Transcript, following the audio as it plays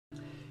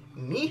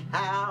你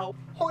好，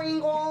欢迎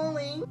光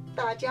临。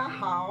大家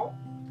好，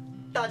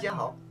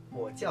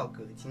我叫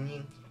葛金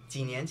英。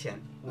几年前，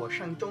我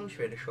上中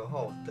学的时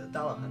候得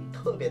到了很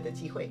特别的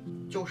机会，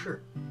就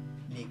是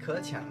李克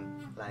强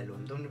来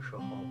伦敦的时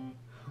候，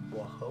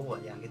我和我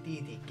2个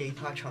弟弟给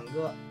他唱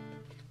歌。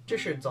这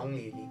是总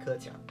理李克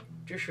强，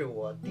这是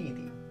我弟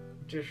弟，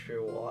这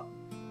是我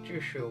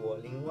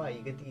另外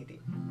一个弟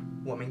弟。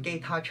我们给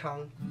他唱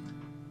《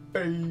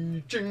北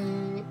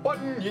京欢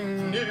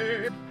迎你》，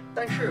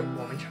但是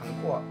我们唱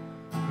过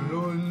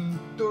伦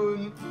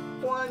敦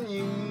欢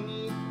迎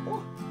你。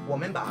我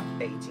们把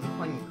北京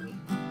欢迎你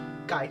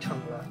改成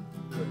了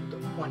伦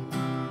敦欢迎你。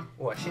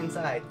我现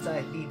在在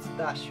利兹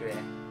大学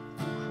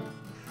读书，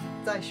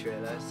在学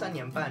了3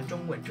年半中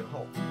文之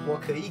后，我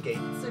可以给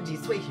自己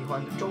最喜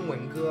欢的中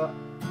文歌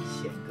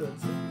写歌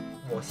词。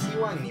我希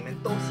望你们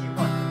都喜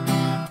欢。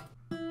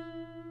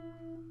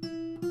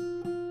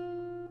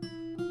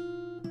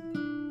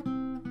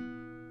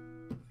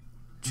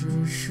这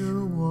是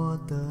我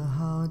的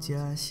好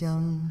家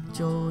乡，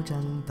就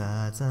长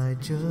大在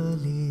这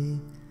里。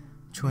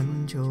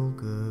全球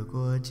各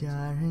国家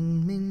人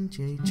民，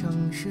这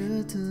城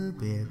市特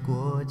别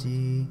国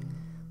际。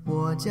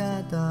我家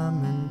大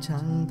门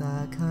常打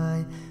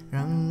开，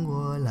让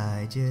我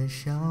来介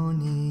绍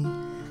你。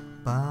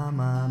爸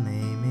妈、妹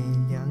妹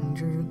2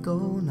只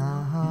狗，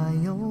那还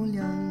有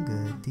2个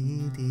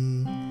弟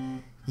弟。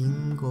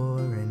英国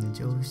人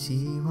就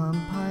喜欢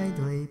排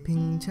队，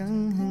平常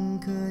很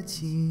客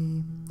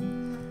气。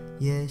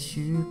也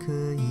许可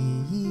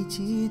以一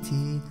起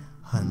踢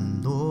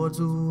很多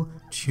足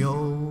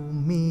球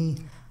迷，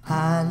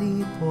哈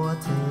利波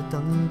特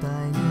等待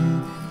你，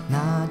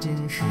那件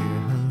事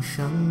很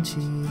神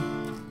奇。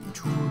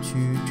出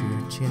去之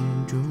前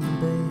准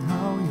备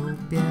好有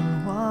变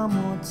化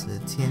莫测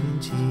天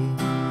气，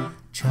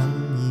尝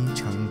一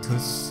尝特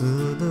色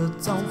的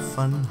早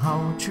饭，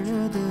好吃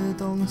的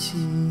东西。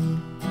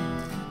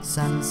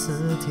3、4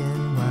天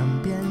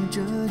玩遍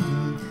这里，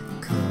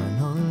可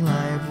能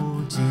来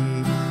不及。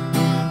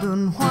伦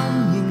敦欢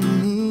迎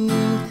你，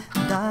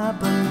大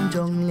笨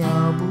钟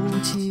了不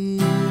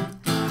起，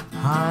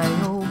还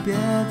有别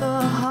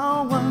的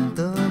好玩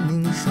的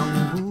名胜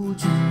古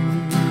迹。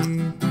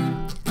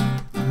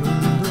伦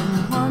敦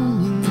欢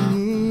迎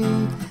你，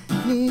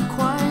你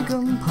快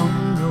跟朋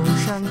友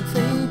上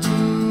飞机，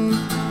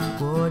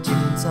过境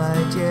在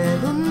杰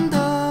伦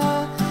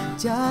的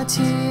假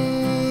期。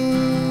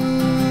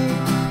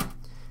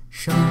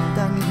圣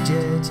诞节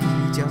即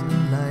将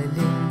来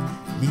临，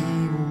礼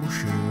物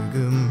是个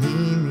秘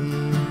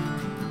密。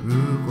如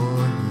果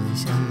你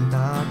想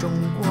大中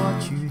国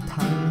去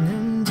唐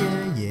人街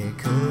也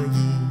可以。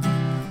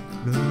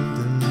伦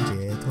敦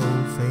街头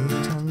非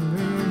常热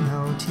闹，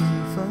气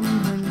氛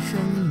很神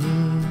秘，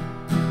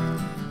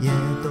也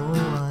都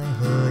爱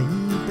喝一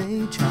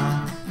杯茶，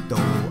都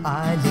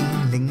爱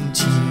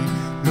007。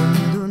伦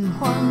敦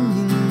欢迎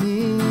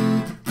你，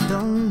等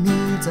你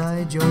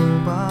在酒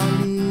吧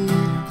里。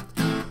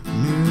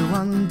女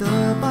王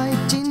的白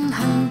金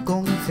汉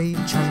宫非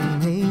常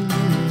美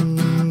丽。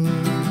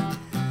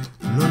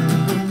伦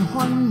敦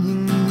欢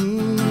迎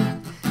你，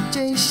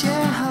这些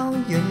好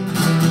原因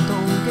都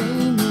给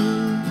你，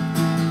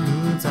你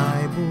再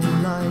不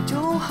来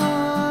就很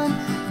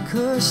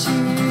可惜。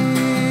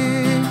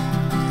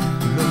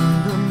伦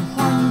敦欢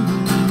迎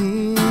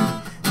你，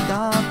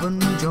大笨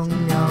钟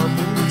了不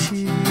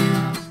起，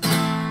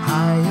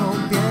还有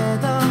别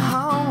的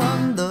好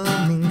玩的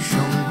名胜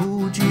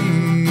古迹。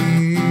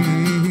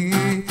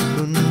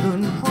伦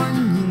敦欢迎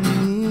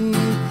你，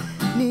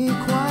你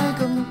快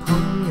跟朋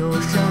友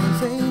上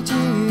飞机，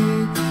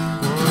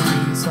过境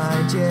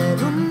在杰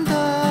伦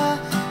的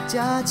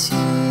假期，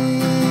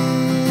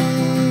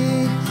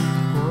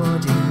过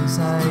境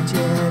在杰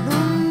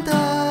伦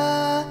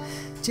的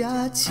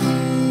假期。